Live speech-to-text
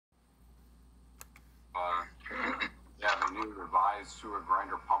revised sewer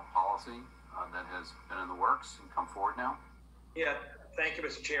grinder pump policy that has been in the works and come forward now? Yeah, thank you,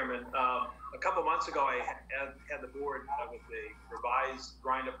 Mr. Chairman. A couple months ago, I had the board with the revised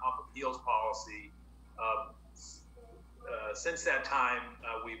grinder pump appeals policy. Since that time,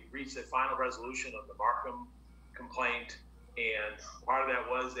 we've reached a final resolution of the Markham complaint, and part of that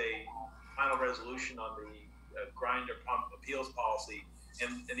was a final resolution on the grinder pump appeals policy.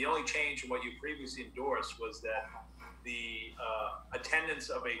 And the only change from what you previously endorsed was that the attendance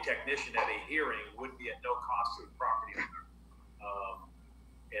of a technician at a hearing would be at no cost to the property owner.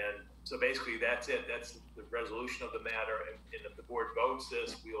 And so basically that's it. That's the resolution of the matter. And if the board votes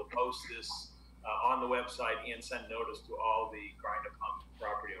this, we'll post this on the website and send notice to all the grinder pump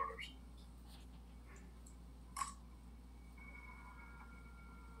property owners.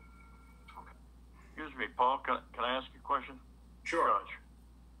 Excuse me, Paul, can I ask you a question? Sure. George.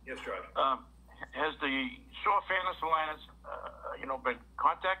 Yes, George. Has the sewer fairness alliance, been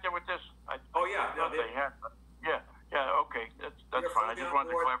contacted with this? Oh yeah, no, they have. Yeah. Okay, that's fine. I just wanted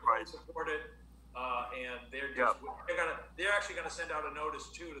to clarify. Support it, and they're actually gonna send out a notice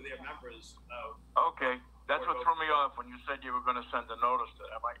too to their members. Okay, that's what threw me off when you said you were going to send a notice to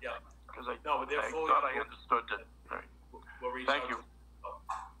them. Yeah. Because I they're fully thought I understood that. Right. We'll reach Thank out you. to them.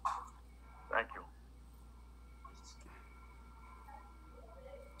 Thank you.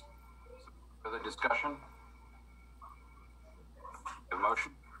 Further discussion? A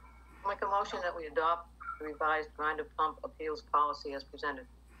motion? Make a motion that we adopt the revised grinder pump appeals policy as presented.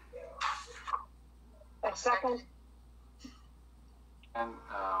 A second. And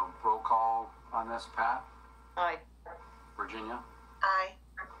roll call on this, Pat? Aye. Virginia? Aye.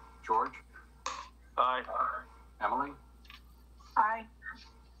 George? Aye. Emily? Aye.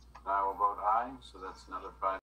 I will vote aye, so that's another 5.